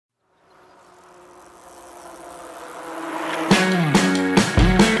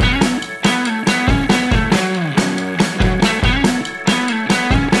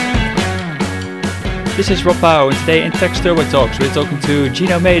This is Rob Powell, and today in Tacx Turbo Talks we're talking to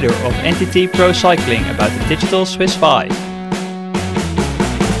Gino Mäder of NTT Pro Cycling about the digital Swiss 5.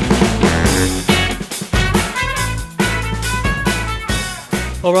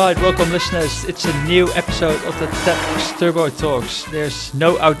 Alright, welcome listeners. It's a new episode of the Tacx Turbo Talks. There's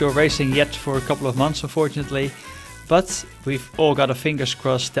no outdoor racing yet for a couple of months, unfortunately, but we've all got our fingers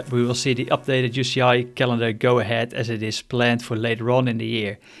crossed that we will see the updated UCI calendar go ahead as it is planned for later on in the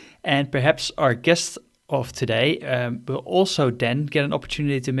year. And perhaps our guest of today will also then get an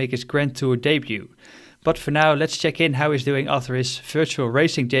opportunity to make his Grand Tour debut. But for now, let's check in how he's doing after his virtual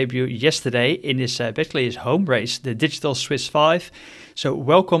racing debut yesterday in his basically his home race, the Digital Swiss 5. So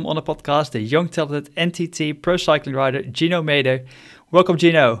welcome on the podcast, the young talented NTT Pro Cycling rider, Gino Mäder. Welcome,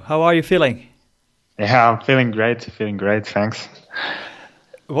 Gino. How are you feeling? Yeah, I'm feeling great, thanks.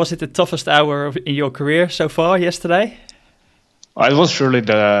 Was it the toughest hour in your career so far yesterday? It was surely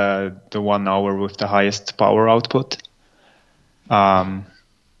the 1 hour with the highest power output. But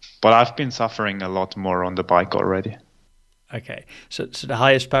I've been suffering a lot more on the bike already. Okay, so the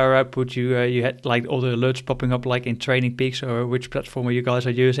highest power output, you had like all the alerts popping up like in Training Peaks, or which platform you guys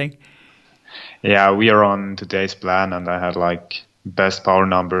are using? Yeah, we are on today's plan, and I had like best power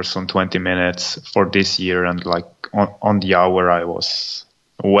numbers on 20 minutes for this year, and like on the hour I was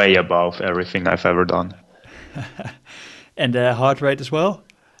way above everything I've ever done. And the heart rate as well?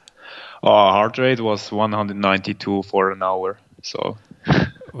 Heart rate was 192 for an hour. So.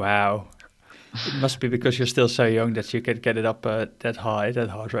 Wow. It must be because you're still so young that you can get it up that high, that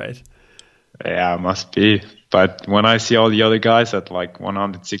heart rate. Yeah, must be. But when I see all the other guys at like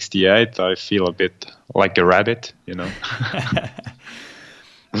 168, I feel a bit like a rabbit, you know.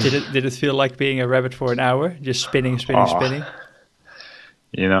 Did it feel like being a rabbit for an hour, just spinning?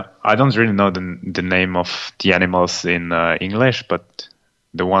 You know, I don't really know the name of the animals in English, but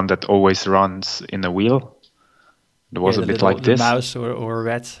the one that always runs in a wheel. It was a bit like this. A mouse or a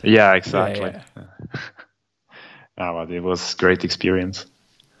rat. Yeah, exactly. Yeah. But it was a great experience.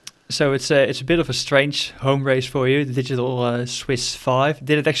 So it's a bit of a strange home race for you, the digital Swiss 5.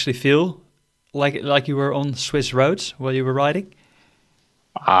 Did it actually feel like you were on Swiss roads while you were riding?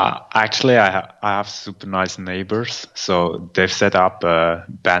 Actually, I have super nice neighbors, so they've set up a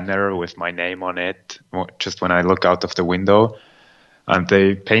banner with my name on it just when I look out of the window, and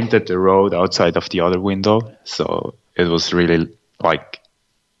they painted the road outside of the other window, so it was really like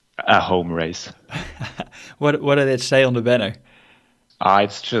a home race. What did it say on the banner?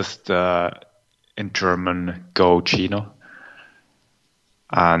 It's just in German, "Go Gino,"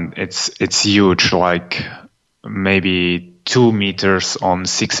 and it's huge, like maybe 2 meters on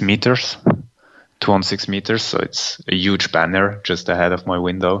 6 meters, 2 on 6 meters. So it's a huge banner just ahead of my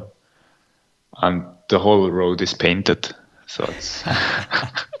window, and the whole road is painted. So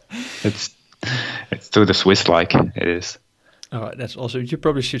it's to the Swiss like it is. All right, that's awesome. You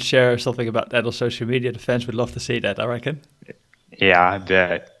probably should share something about that on social media. The fans would love to see that, I reckon. Yeah,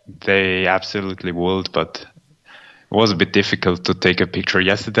 they absolutely would, but it was a bit difficult to take a picture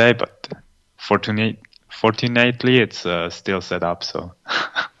yesterday, but fortunately it's still set up, so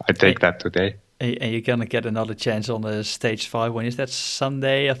I take that today. And you're going to get another chance on the stage 5. When is that?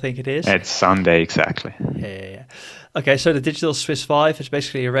 Sunday, I think it is? It's Sunday, exactly. Yeah. Okay, so the Digital Swiss 5 is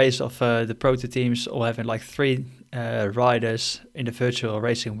basically a race of the proto teams all having like 3 riders in the virtual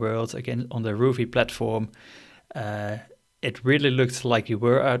racing world, again on the Rouvy platform. It really looked like you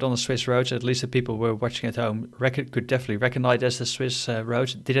were out on the Swiss roads. At least the people who were watching at home could definitely recognize it as the Swiss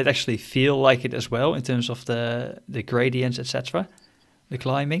roads. Did it actually feel like it as well in terms of the gradients, etc., the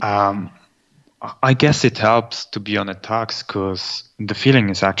climbing? I guess it helps to be on a Tacx because the feeling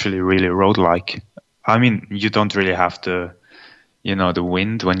is actually really road-like. I mean, you don't really have the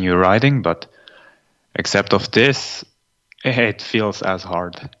wind when you're riding, but except of this, it feels as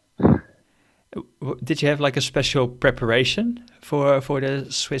hard. Did you have like a special preparation for the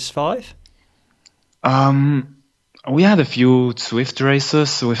Swiss 5? We had a few Swift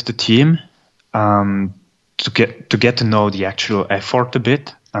races with the team to get to know the actual effort a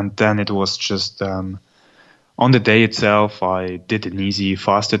bit, and then it was just on the day itself. I did an easy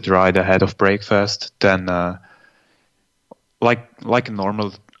fasted ride ahead of breakfast. Then, like a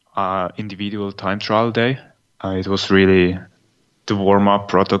normal individual time trial day, it was really the warm-up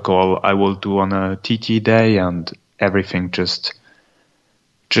protocol I will do on a TT day, and everything just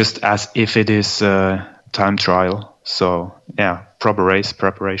as if it is a time trial. So yeah, proper race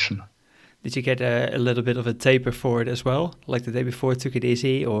preparation. Did you get a little bit of a taper for it as well? Like the day before, took it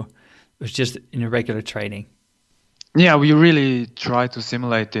easy, or it was just in a regular training? Yeah, we really try to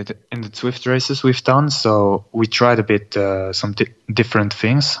simulate it in the Zwift races we've done. So we tried a bit some different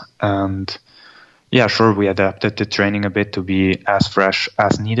things, and Yeah, sure. We adapted the training a bit to be as fresh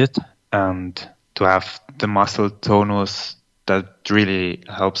as needed and to have the muscle tonus that really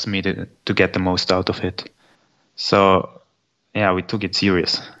helps me to get the most out of it. So, yeah, we took it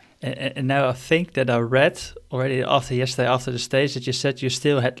serious. And now I think that I read already after yesterday, after the stage, that you said you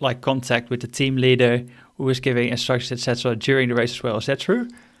still had like contact with the team leader who was giving instructions, etc., during the race as well. Is that true?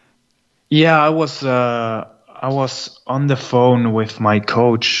 Yeah, I was on the phone with my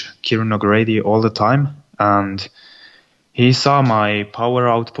coach Kieran O'Grady all the time, and he saw my power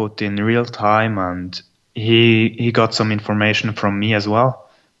output in real time, and he got some information from me as well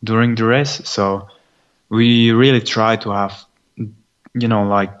during the race. So we really try to have,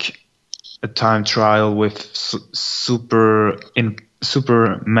 like a time trial with super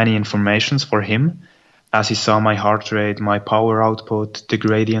many informations for him, as he saw my heart rate, my power output, the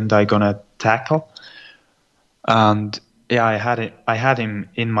gradient I gonna tackle. And yeah, I had him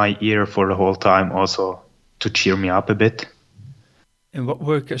in my ear for the whole time also to cheer me up a bit. And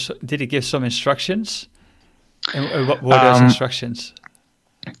did he give some instructions? And what were those instructions?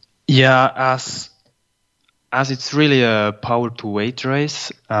 Yeah, as it's really a power to weight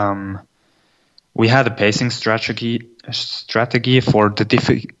race, we had a pacing strategy for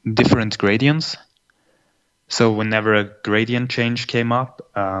the different gradients. So whenever a gradient change came up,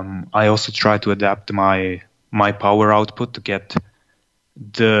 I also tried to adapt my power output to get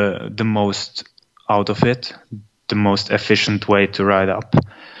the most out of it, the most efficient way to ride up.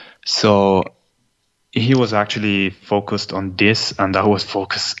 So he was actually focused on this, and I was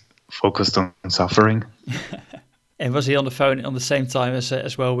focused on suffering. And was he on the phone on the same time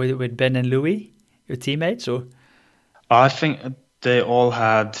as well with Ben and Louis, your teammates, or? I think they all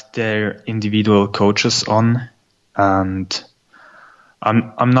had their individual coaches on, and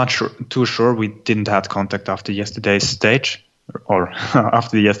I'm not too sure. We didn't have contact after yesterday's stage or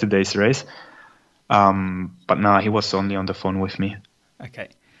after yesterday's race. But no, he was only on the phone with me. Okay,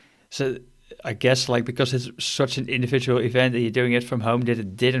 so I guess because it's such an individual event and you're doing it from home, that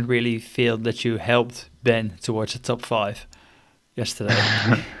it didn't really feel that you helped Ben towards the top 5 yesterday.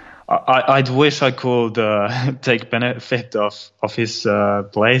 I'd wish I could take benefit of his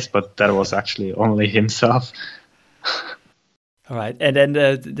place, but that was actually only himself. All right, and then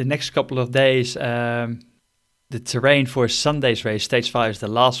the next couple of days, the terrain for Sunday's race, stage 5, is the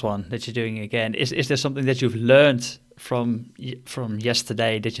last one that you're doing again. Is there something that you've learned from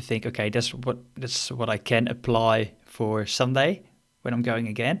yesterday that you think, okay, that's what I can apply for Sunday when I'm going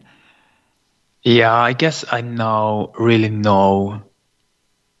again? Yeah, I guess I now really know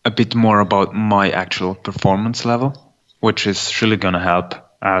a bit more about my actual performance level, which is really going to help,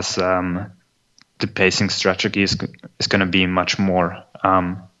 as the pacing strategy is going to be much more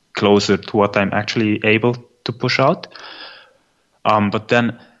closer to what I'm actually able to push out. But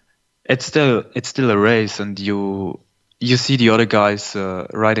then it's still a race, and you see the other guys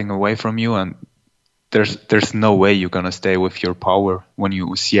riding away from you, and there's no way you're gonna stay with your power when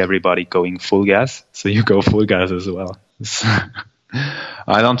you see everybody going full gas. So you go full gas as well.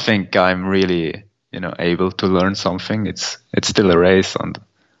 I don't think I'm really able to learn something. It's still a race, and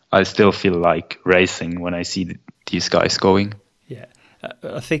I still feel like racing when I see these guys going. Yeah.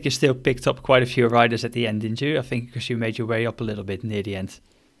 I think you still picked up quite a few riders at the end, didn't you? I think because you made your way up a little bit near the end.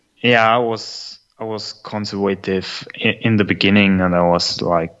 Yeah, I was conservative in the beginning, and I was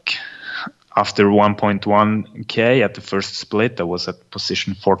like, after 1.1k at the first split, I was at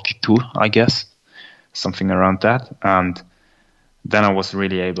position 42, I guess, something around that. And then I was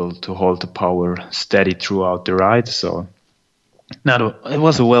really able to hold the power steady throughout the ride. So it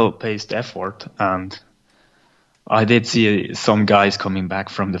was a well-paced effort, and I did see some guys coming back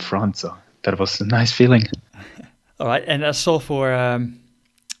from the front, so that was a nice feeling. All right, and I saw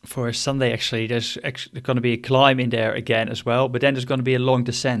for Sunday, actually, there's going to be a climb in there again as well, but then there's going to be a long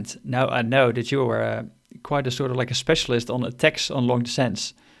descent. Now, I know that you were quite a sort of like a specialist on attacks on long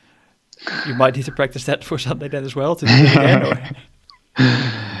descents. You might need to practice that for Sunday then as well to do it again, or?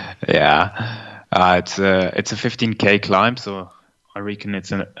 Yeah, it's a 15k climb, so I reckon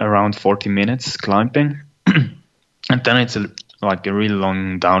it's around 40 minutes climbing. And then it's like a really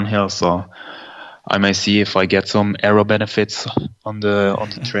long downhill, so I may see if I get some aero benefits on the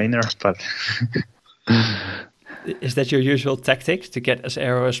trainer. But is that your usual tactic, to get as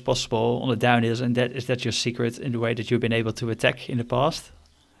aero as possible on the downhills? And is that your secret in the way that you've been able to attack in the past?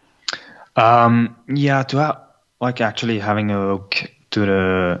 Yeah, to have, like, actually having a look to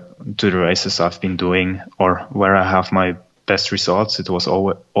the races I've been doing, or where I have my best results, it was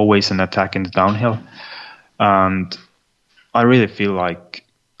always an attack in the downhill. And I really feel like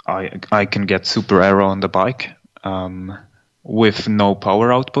I can get super aero on the bike with no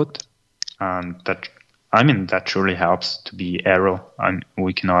power output. and that surely helps to be aero. And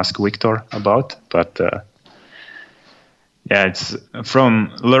we can ask Victor about, but yeah, it's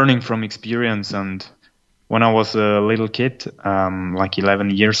from learning from experience. And when I was a little kid, like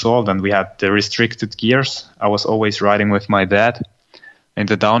 11 years old, and we had the restricted gears, I was always riding with my dad. In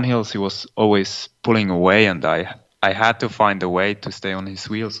the downhills, he was always pulling away, and I had to find a way to stay on his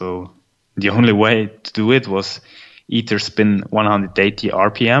wheel. So the only way to do it was either spin 180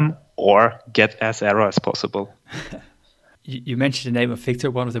 RPM or get as aero as possible. You mentioned the name of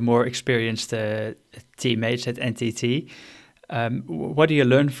Victor, one of the more experienced teammates at NTT. What do you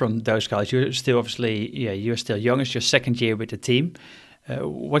learn from those guys? You're still obviously, you're still young. It's your second year with the team.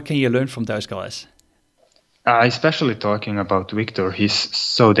 What can you learn from those guys? Especially talking about Victor, he's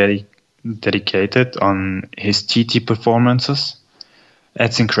so dedicated on his TT performances.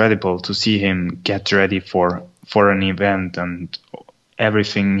 It's incredible to see him get ready for an event and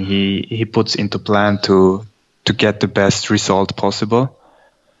everything he puts into plan to get the best result possible.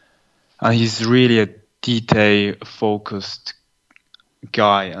 And he's really a detail-focused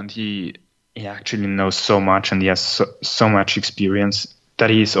guy, and he actually knows so much, and he has so much experience that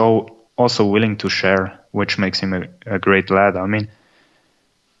he's also willing to share, which makes him a great lad. I mean,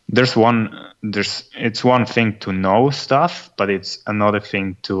 it's one thing to know stuff, but it's another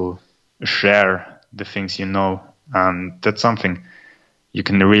thing to share the things you know, and that's something you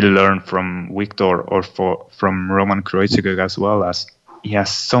can really learn from Victor or from Roman Kreuziger as well, as he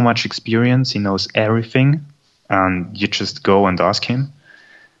has so much experience, he knows everything, and you just go and ask him.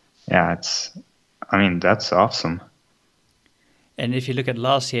 Yeah, that's awesome. And if you look at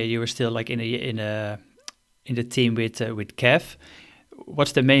last year, you were still like in the team with Kev.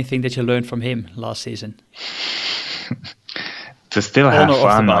 What's the main thing that you learned from him last season? To still have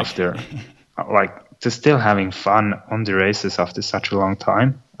fun after, to still having fun on the races after such a long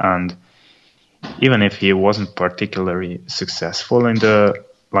time. And even if he wasn't particularly successful in the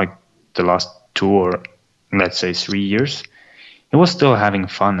last 2 or let's say 3 years, he was still having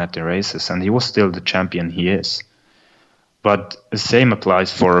fun at the races, and he was still the champion he is. But the same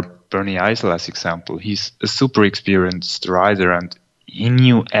applies for Bernie Eisel as example. He's a super experienced rider, and he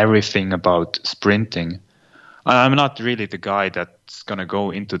knew everything about sprinting. I'm not really the guy that's going to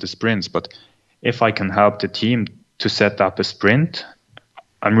go into the sprints, but if I can help the team to set up a sprint,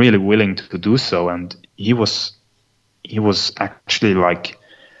 I'm really willing to do so. And he was actually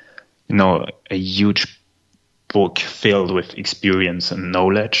a huge book filled with experience and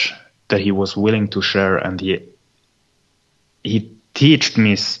knowledge that he was willing to share, and he taught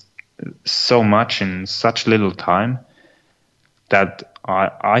me so much in such little time that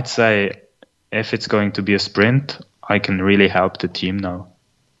I'd say if it's going to be a sprint, I can really help the team now.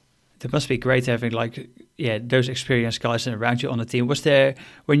 It must be great having those experienced guys around you on the team. Was there,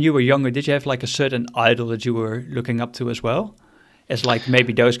 when you were younger, did you have a certain idol that you were looking up to as well, as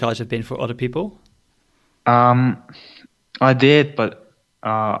maybe those guys have been for other people? I did, but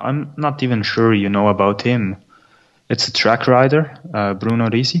I'm not even sure you know about him. It's a track rider, Bruno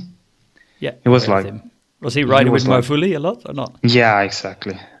Risi. Yeah, he was was he riding with Marvuli a lot or not? Yeah,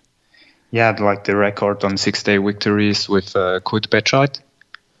 exactly. He had the record on 6-day victories with Kurt Betscheid.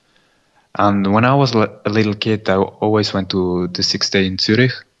 And when I was a little kid, I always went to the 6-day in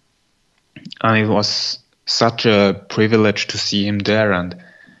Zurich, and it was such a privilege to see him there. And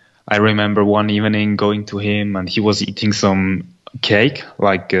I remember one evening going to him, and he was eating some cake,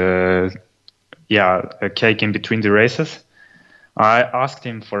 a cake in between the races. I asked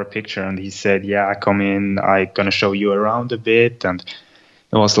him for a picture, and he said, "Yeah, come in. I'm gonna show you around a bit." And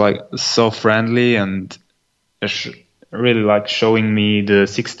it was so friendly and really showing me the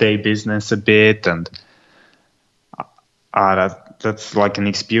 6-day business a bit. And that's an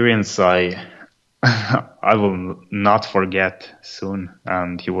experience I will not forget soon.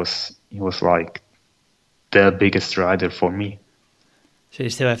 And he was the biggest rider for me. So you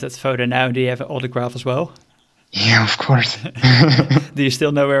still have that photo now? Do you have an autograph as well? Yeah, of course. Do you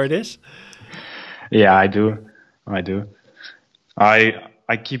still know where it is? Yeah, I do.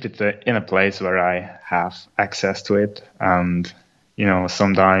 I keep it in a place where I have access to it. And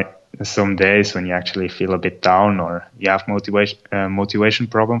some days when you actually feel a bit down or you have motivation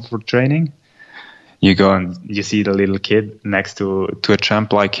problem for training, you go and you see the little kid next to a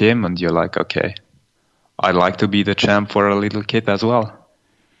champ like him, and you're like, okay, I'd like to be the champ for a little kid as well.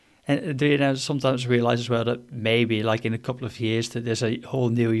 And do you now sometimes realize as well that maybe in a couple of years that there's a whole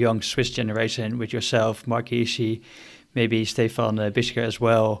new young Swiss generation with yourself, Mark Hirschi, maybe Stefan Bischker as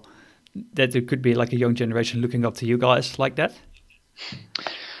well, that there could be a young generation looking up to you guys like that?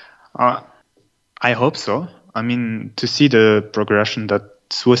 I hope so. I mean, to see the progression that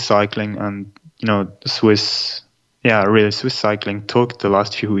Swiss cycling and Swiss cycling took the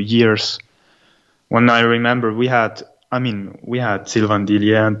last few years. When I remember, we had Sylvain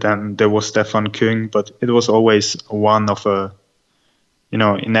Dillier, and then there was Stefan Küng, but it was always one of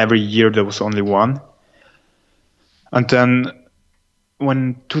in every year there was only one. And then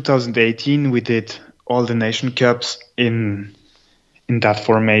when 2018 we did all the Nation Cups in that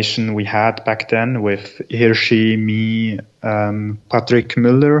formation we had back then with Hirschi, me, Patrick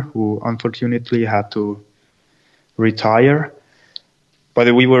Müller, who unfortunately had to retire.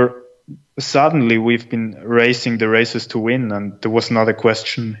 But we've been racing the races to win, and there was not a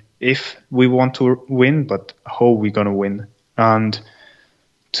question if we want to win, but how we're going to win. And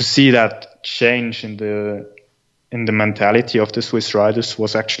to see that change in the mentality of the Swiss riders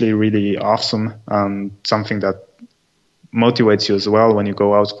was actually really awesome, and something that motivates you as well when you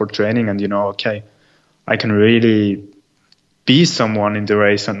go out for training and okay, I can really be someone in the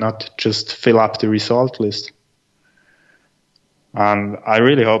race and not just fill up the result list. And I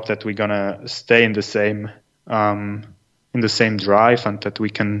really hope that we're gonna stay in the same drive, and that we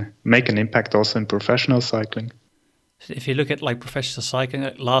can make an impact also in professional cycling. So if you look at like professional cycling,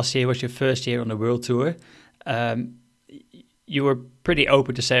 last year was your first year on the World Tour. You were pretty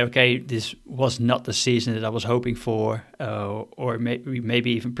open to say, okay, this was not the season that I was hoping for, or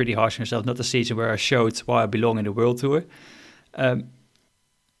maybe even pretty harsh on yourself, not the season where I showed why I belong in the World Tour.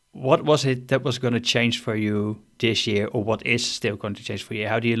 What was it that was going to change for you this year, or what is still going to change for you?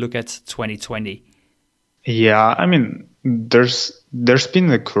 How do you look at 2020? Yeah, I mean, there's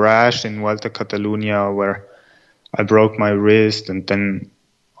been a crash in Vuelta Catalunya where I broke my wrist, and then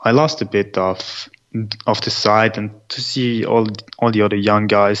I lost a bit of the sight. And to see all the other young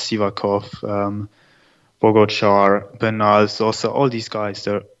guys, Sivakov, Pogačar, Bernal, Sosa, all these guys,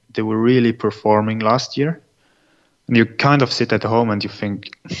 they were really performing last year. And you kind of sit at home and you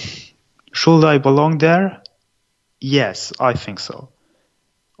think, should I belong there? Yes, I think so.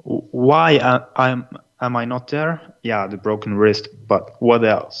 Why am I not there? Yeah, the broken wrist, but what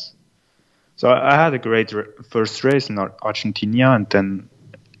else? So I had a great first race in Argentina, and then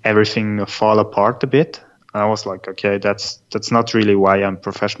everything fall apart a bit. I was like, okay, that's not really why I'm a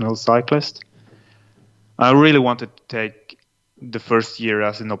professional cyclist. I really wanted to take the first year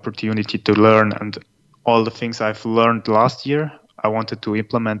as an opportunity to learn, and all the things I've learned last year, I wanted to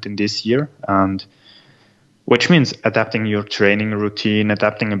implement in this year, and which means adapting your training routine,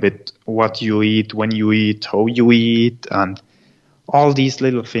 adapting a bit what you eat, when you eat, how you eat, and all these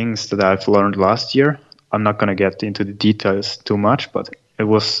little things that I've learned last year. I'm not going to get into the details too much, but it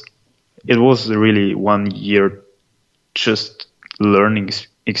was really 1 year just learning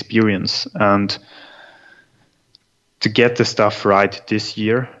experience, and to get the stuff right this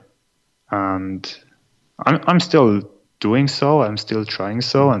year. And I'm still doing so. I'm still trying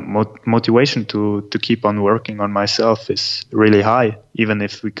so, and motivation to keep on working on myself is really high, even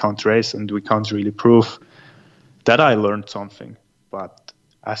if we can't race and we can't really prove that I learned something. But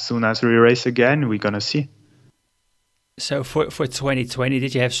as soon as we race again, we're gonna see. So for 2020,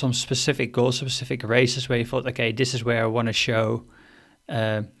 did you have some specific goals, specific races where you thought, okay, this is where I want to show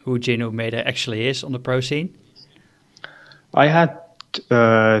who Gino Mäder actually is on the pro scene? I had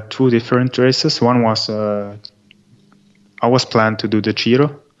 2 different races. One was I was planned to do the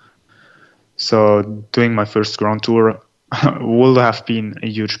Giro, so doing my first Grand Tour would have been a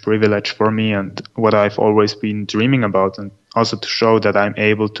huge privilege for me, and what I've always been dreaming about, and also to show that I'm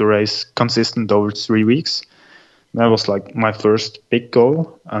able to race consistent over 3 weeks. That was like my first big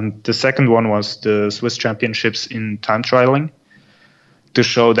goal. And the second one was the Swiss Championships in time trialing, to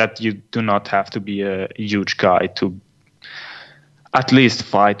show that you do not have to be a huge guy to at least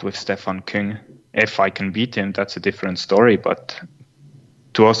fight with Stefan Küng. If I can beat him, that's a different story. But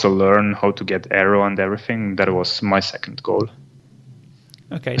to also learn how to get aero and everything, that was my second goal.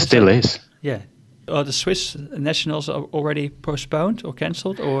 Okay, still is. Yeah. Are the Swiss nationals already postponed or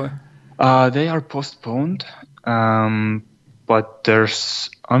cancelled, or? They are postponed. But I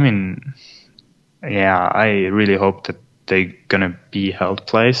really hope that they're gonna be held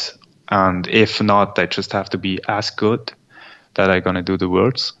place. And if not, they just have to be as good that I'm gonna do the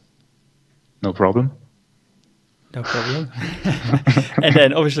Worlds. No problem. No problem. And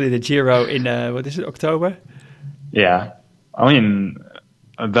then obviously the Giro in, October? Yeah.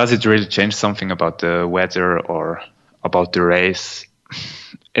 Does it really change something about the weather or about the race?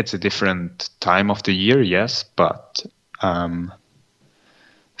 It's a different time of the year, yes, but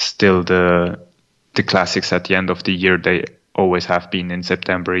still the classics at the end of the year, they always have been in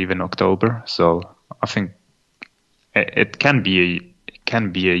September, even October. So I think it can be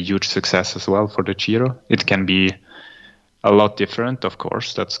a huge success as well for the Giro. It can be a lot different, of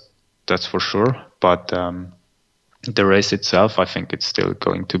course. That's for sure. But the race itself, I think it's still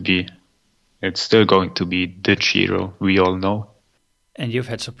going to be the Giro we all know. And you've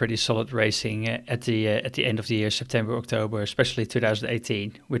had some pretty solid racing at the end of the year, September, October, especially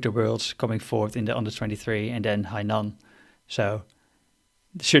 2018, with the Worlds coming forward in the under 23 and then Hainan. So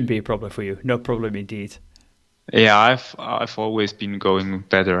it shouldn't be a problem for you. No problem indeed. Yeah, I've always been going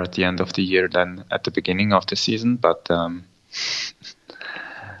better at the end of the year than at the beginning of the season, but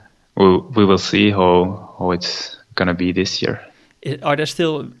we will see how it's gonna be this year. Are there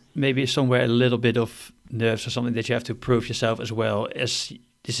still maybe somewhere a little bit of nerves or something that you have to prove yourself as well, as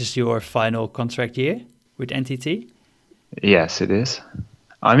this is your final contract year with NTT? Yes, it is.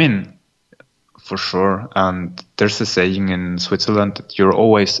 I mean, for sure. And there's a saying in Switzerland that you're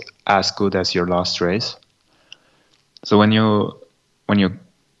always as good as your last race. So when you're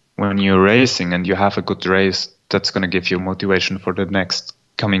racing and you have a good race, that's going to give you motivation for the next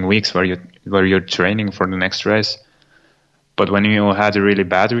coming weeks where you're training for the next race. But when you had a really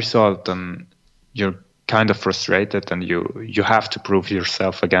bad result, then you're kind of frustrated, and you have to prove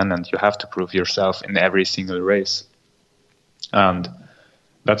yourself again, and you have to prove yourself in every single race. And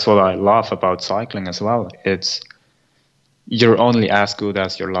that's what I love about cycling as well. You're only as good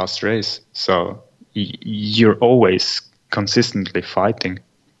as your last race. So you're always consistently fighting.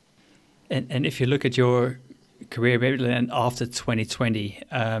 And if you look at your career, maybe then after 2020,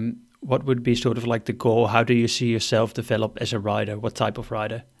 what would be sort of like the goal? How do you see yourself develop as a rider? What type of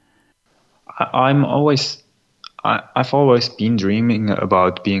rider? I've always been dreaming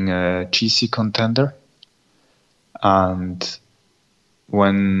about being a GC contender. And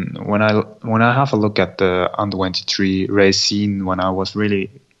when I have a look at the under 23 race scene, when I was really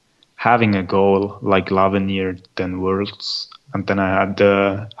having a goal like L'Avenir, then Worlds, and then I had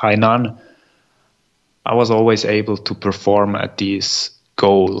the Hainan, I was always able to perform at these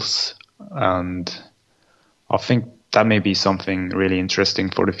goals, and I think that may be something really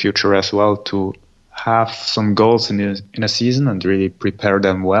interesting for the future as well, to have some goals in a season and really prepare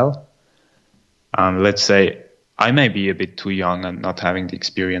them well. Let's say I may be a bit too young and not having the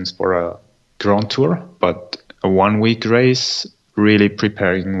experience for a Grand Tour, but a 1 week race, really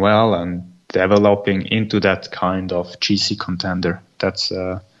preparing well and developing into that kind of GC contender. That's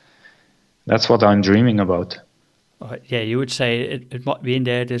what I'm dreaming about. Yeah, you would say it might be in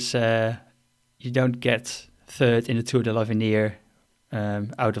there. This you don't get third in the Tour de l'Avenir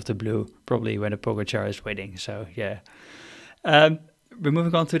out of the blue, probably when a Pogacar is winning. So yeah. We're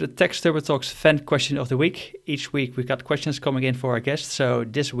moving on to the Tacx Turbo Talks fan question of the week. Each week we got questions coming in for our guests, so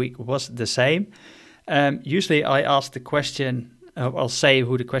this week was the same. Usually I ask the question, I'll say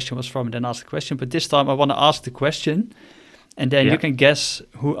who the question was from and then ask the question, but this time I want to ask the question and then you can guess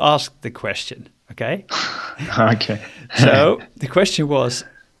who asked the question, okay? Okay. So the question was,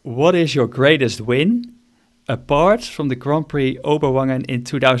 what is your greatest win apart from the Grand Prix Oberwangen in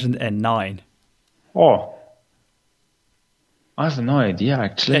 2009? Oh, I have no idea,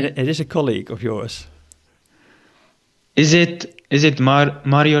 actually. And it is a colleague of yours. Is it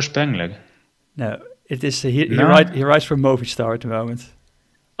Mario Spengler? No, it is. He writes for Movistar at the moment.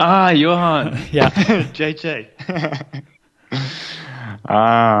 Ah, Johan. Yeah. JJ.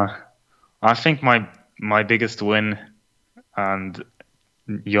 I think my biggest win, and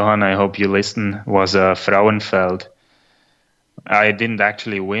Johan, I hope you listen, was Frauenfeld. I didn't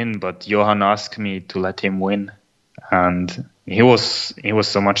actually win, but Johan asked me to let him win, and he was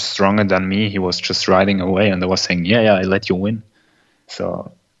so much stronger than me. He was just riding away, and I was saying, yeah, I let you win.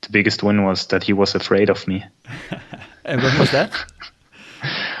 So the biggest win was that he was afraid of me. And when was that?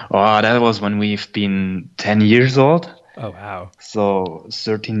 Oh, that was when we've been 10 years old. Oh, wow. So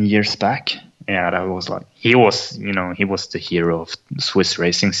 13 years back. Yeah, that was like, he was the hero of the Swiss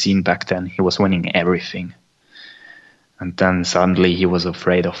racing scene back then. He was winning everything. And then suddenly he was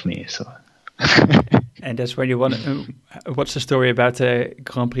afraid of me. So. And that's when you want to, what's the story about the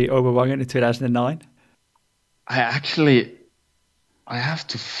Grand Prix Oberwangen in 2009? I have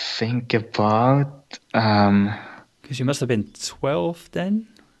to think about... Because you must have been 12 then?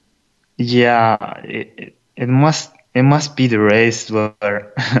 Yeah, it must be the race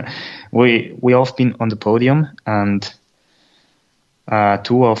where we all been on the podium, and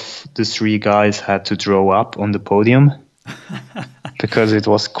 2 of the 3 guys had to draw up on the podium because it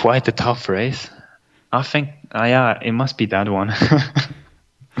was quite a tough race. I think, it must be that one.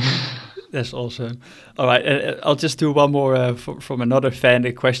 That's awesome. All right, I'll just do one more from another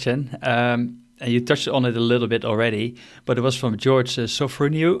fan question. And you touched on it a little bit already, but it was from George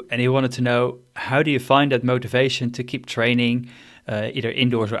Sofroniou, and he wanted to know, how do you find that motivation to keep training either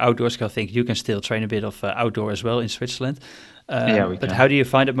indoors or outdoors. 'Cause I think you can still train a bit of outdoor as well in Switzerland. Yeah, we But can. how do you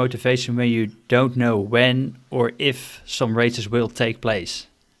find that motivation when you don't know when or if some races will take place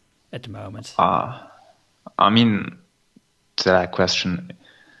at the moment? I mean, to that question,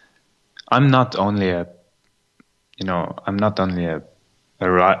 I'm not only a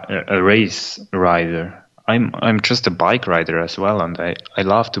race rider. I'm just a bike rider as well, and I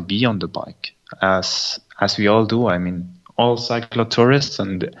love to be on the bike, as we all do. I mean, all cyclotourists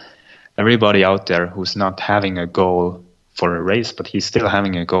and everybody out there who's not having a goal for a race, but he's still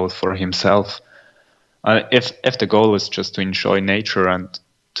having a goal for himself. If the goal is just to enjoy nature and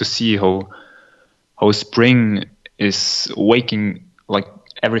to see how spring is waking like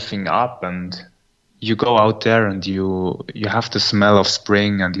everything up, and you go out there and you have the smell of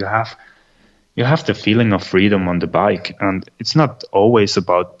spring, and you have the feeling of freedom on the bike. And it's not always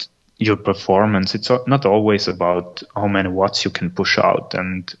about your performance. It's not always about how many watts you can push out,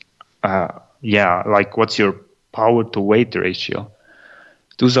 and like what's your power to weight ratio.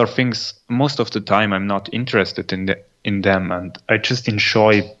 Those are things most of the time I'm not interested in them, and I just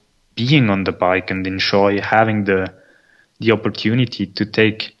enjoy being on the bike and enjoy having the opportunity to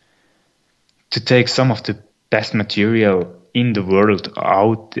take some of the best material in the world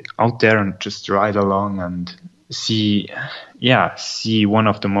out there and just ride along and see one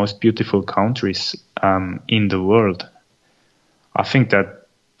of the most beautiful countries in the world. I think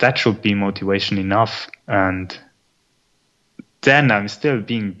that should be motivation enough, and then I'm still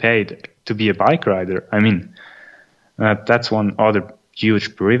being paid to be a bike rider. I mean, that's one other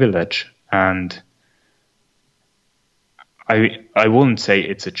huge privilege, and I wouldn't say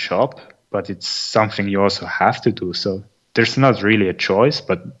it's a job, but it's something you also have to do. So there's not really a choice,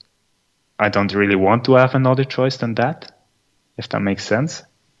 but I don't really want to have another choice than that, if that makes sense.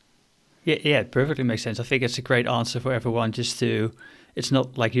 Yeah, it perfectly makes sense. I think it's a great answer for everyone. It's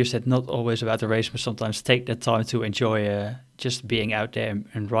not, like you said, not always about the race, but sometimes take that time to enjoy just being out there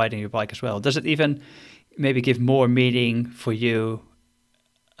and riding your bike as well. Does it even maybe give more meaning for you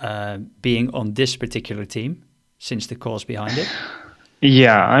being on this particular team since the cause behind it?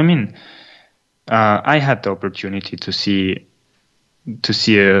 Yeah, I mean, I had the opportunity to see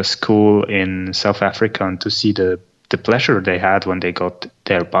a school in South Africa and to see the pleasure they had when they got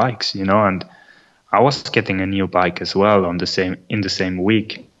their bikes, and I was getting a new bike as well in the same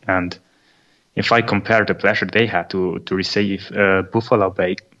week. And if I compare the pleasure they had to receive a Buffalo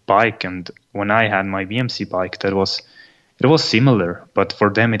bike, and when I had my BMC bike, it was similar, but for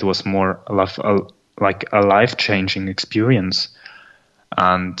them it was more like a life-changing experience.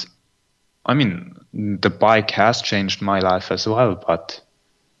 And I mean, the bike has changed my life as well, but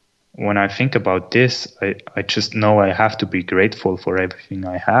when I think about this, I just know I have to be grateful for everything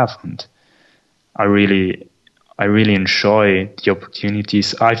I have, and I really enjoy the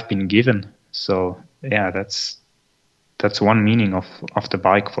opportunities I've been given. So yeah, that's one meaning of the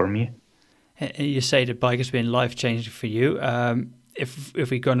bike for me. And you say the bike has been life-changing for you. If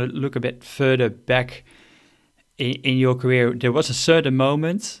we're going to look a bit further back in your career, there was a certain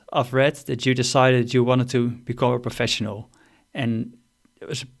moment I've read that you decided you wanted to become a professional, and it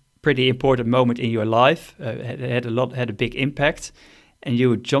was a pretty important moment in your life. It had a big impact, and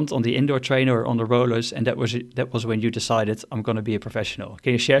you jumped on the indoor trainer or on the rollers, and that was when you decided, I'm going to be a professional.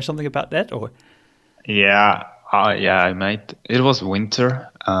 Can you share something about that? Or I might. It was winter,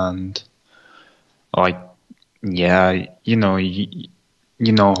 and like, yeah, you know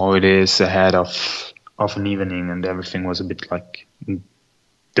how it is ahead of an evening, and everything was a bit like,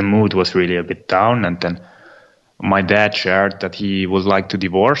 the mood was really a bit down. And then my dad shared that he would like to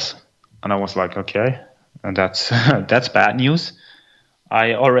divorce, and I was like, okay, and that's that's bad news.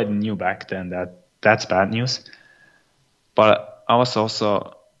 I already knew back then that that's bad news, but I was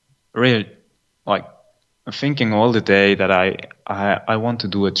also really like thinking all the day that I want to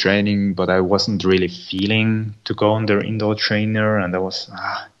do a training, but I wasn't really feeling to go on the indoor trainer, and I was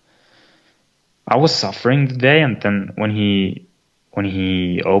suffering the day. And then when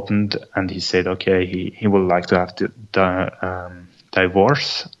he opened and he said, okay, he would like to have the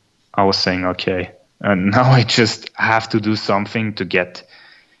divorce, I was saying, okay, and now I just have to do something to get,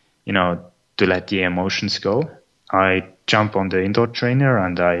 to let the emotions go. I jump on the indoor trainer,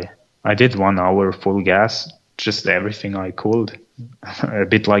 and I did 1 hour full gas, just everything I could, a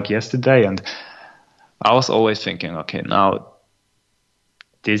bit like yesterday. And I was always thinking, okay, now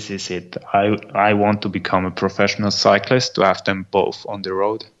this is it. I want to become a professional cyclist, to have them both on the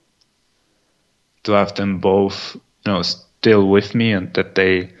road, to have them both, still with me, and that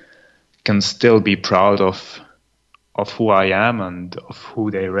they can still be proud of who I am and of who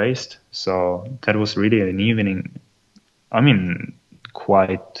they raised. So that was really an evening I mean,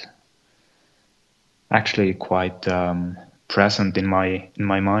 quite present in my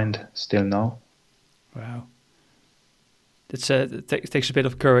mind still now. Wow. It takes a bit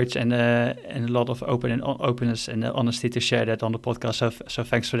of courage and a lot of openness and honesty to share that on the podcast. So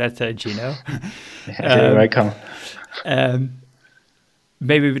thanks for that, Gino. You're welcome.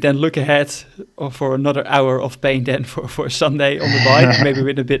 Maybe we then look ahead for another hour of pain then for Sunday on the bike, maybe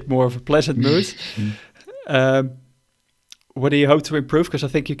with a bit more of a pleasant mood. What do you hope to improve? Because I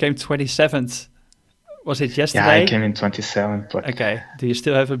think you came 27th. Was it yesterday? Yeah, I came in 27th. But okay. Do you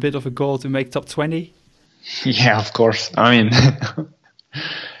still have a bit of a goal to make top 20? Yeah, of course. I mean,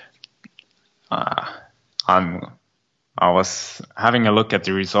 I was having a look at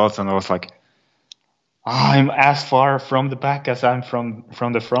the results and I was like, I'm as far from the back as I'm from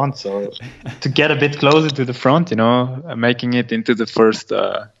the front. So to get a bit closer to the front, making it into the first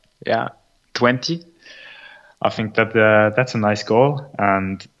 20, I think that that's a nice goal.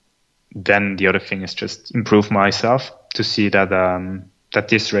 And then the other thing is just improve myself to see that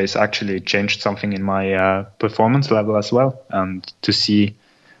this race actually changed something in my performance level as well, and to see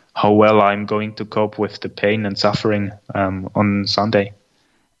how well I'm going to cope with the pain and suffering on Sunday.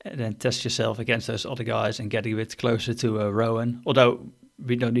 And then test yourself against those other guys and get a bit closer to Rowan. Although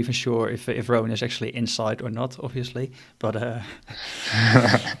we're not even sure if Rowan is actually inside or not, obviously. But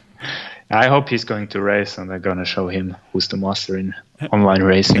I hope he's going to race, and they're going to show him who's the master in online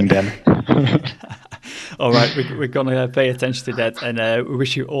racing then. All right, we're going to pay attention to that, and we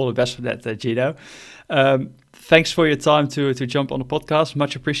wish you all the best for that, Gino. Thanks for your time to jump on the podcast.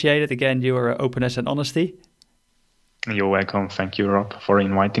 Much appreciated. Again, your openness and honesty. You're welcome. Thank you, Rob, for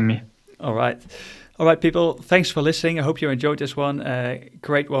inviting me. All right, people. Thanks for listening. I hope you enjoyed this one.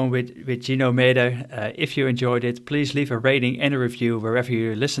 Great one with Gino Mäder. If you enjoyed it, please leave a rating and a review wherever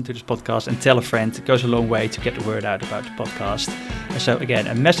you listen to this podcast, and tell a friend. It goes a long way to get the word out about the podcast. So again,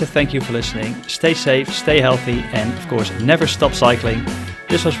 a massive thank you for listening. Stay safe, stay healthy, and of course, never stop cycling.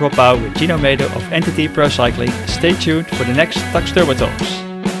 This was Rob Bouw with Gino Mäder of NTT Pro Cycling. Stay tuned for the next Tacx Turbo Talks.